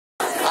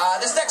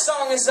This next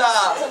song is,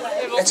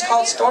 it's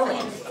called Stormy.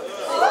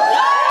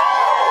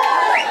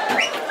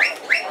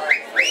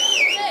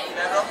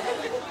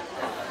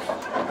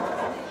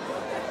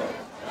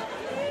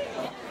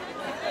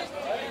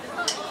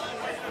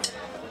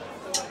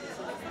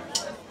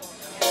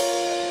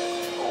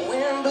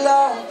 Wind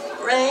blow,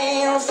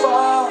 rain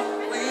fall,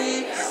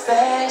 we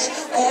face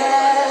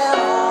head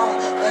on.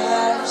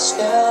 There's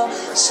still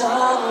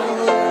some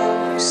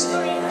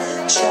losing,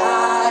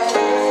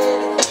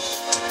 trying.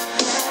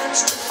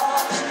 Hands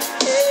up,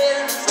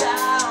 hands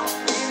down.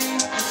 Maybe you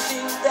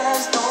think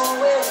there's no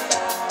way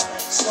out.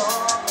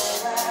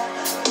 Somewhere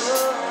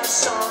the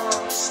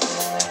sun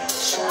still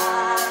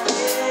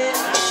shining.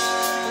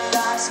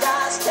 Dark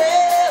skies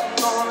tell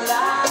no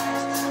lies,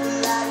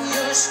 like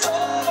your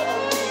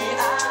stormy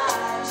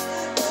eyes.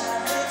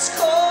 And it's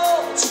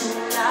cold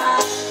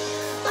tonight.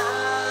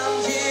 I'm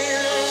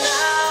here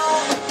now.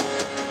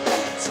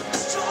 It's a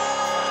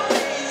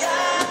stormy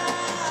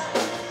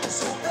eye.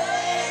 So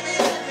baby,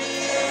 let me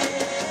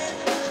in.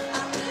 I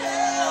can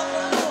help,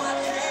 I know I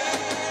can.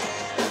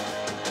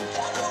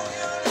 I know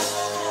you're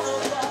never gonna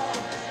fall.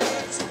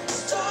 It's a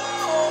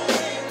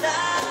stormy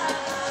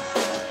night.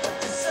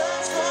 The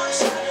sun's gonna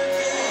shine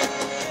again.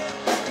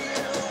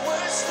 The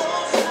worst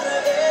won't fly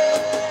ahead.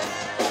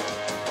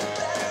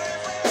 Better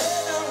if we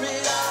weather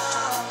it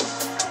out.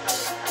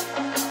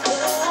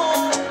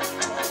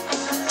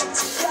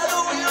 Together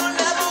we're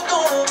never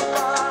gonna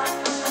part.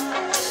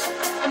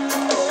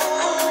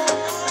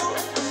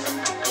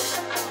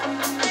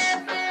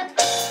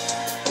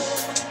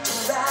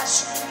 Crash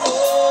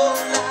all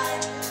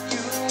night,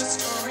 you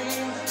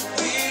scream,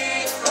 we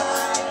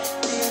fight.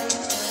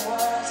 These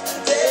words,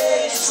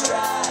 they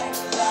strike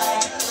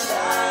like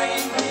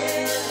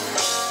lightning.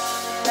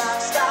 Dark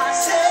skies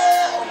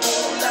tell no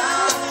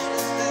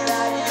lies,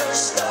 like your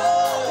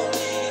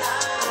stormy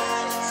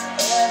eyes.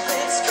 If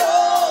it's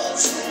cold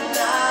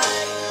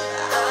tonight,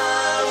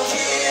 I'm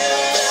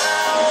here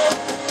now.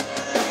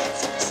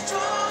 It's a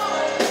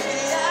stormy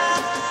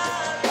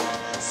eye.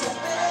 So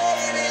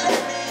baby,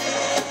 let me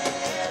in.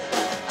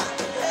 I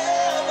can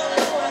help, I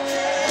know I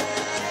can.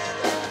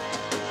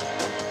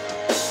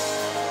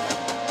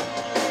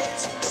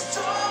 It's a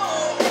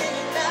stormy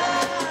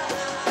night.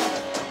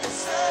 The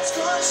sun's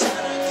gonna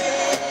shine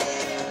again.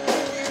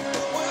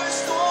 The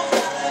worst won't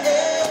fly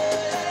ahead.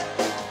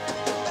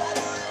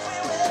 Better if we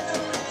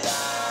weather it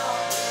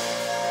out.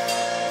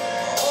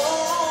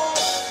 Oh,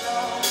 no.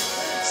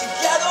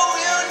 Together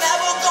we're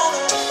never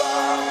gonna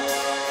fall.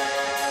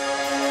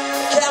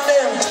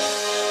 Captain,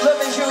 let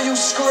me hear you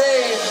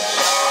scream.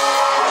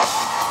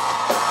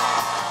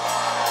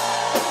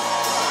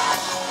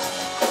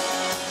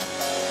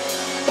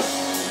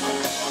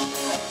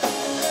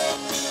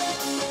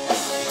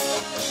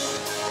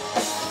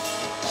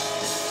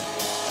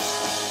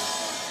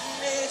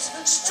 It's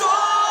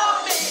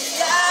stormy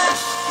out.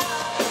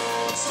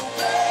 So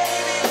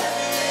baby, let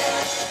me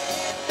in.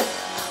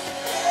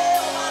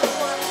 I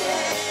know I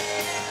can.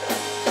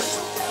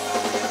 Together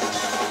we're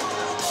never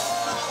gonna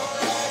fall.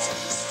 It's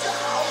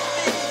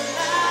stormy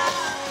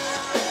night.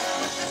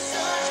 The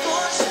sun's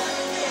gonna shine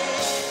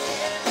again.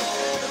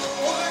 The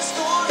worst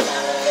gonna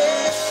fly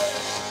ahead.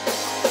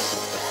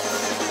 Better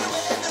if we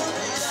weather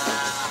it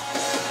out.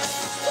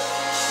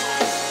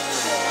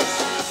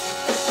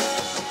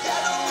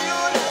 Together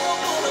we're never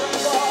gonna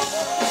fall.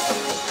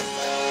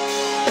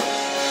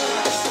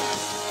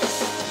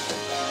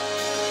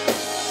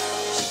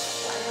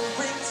 When it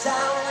breaks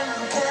down and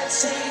you can't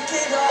take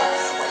it all,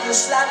 when you're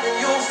slamming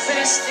your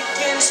fist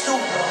against the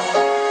wall.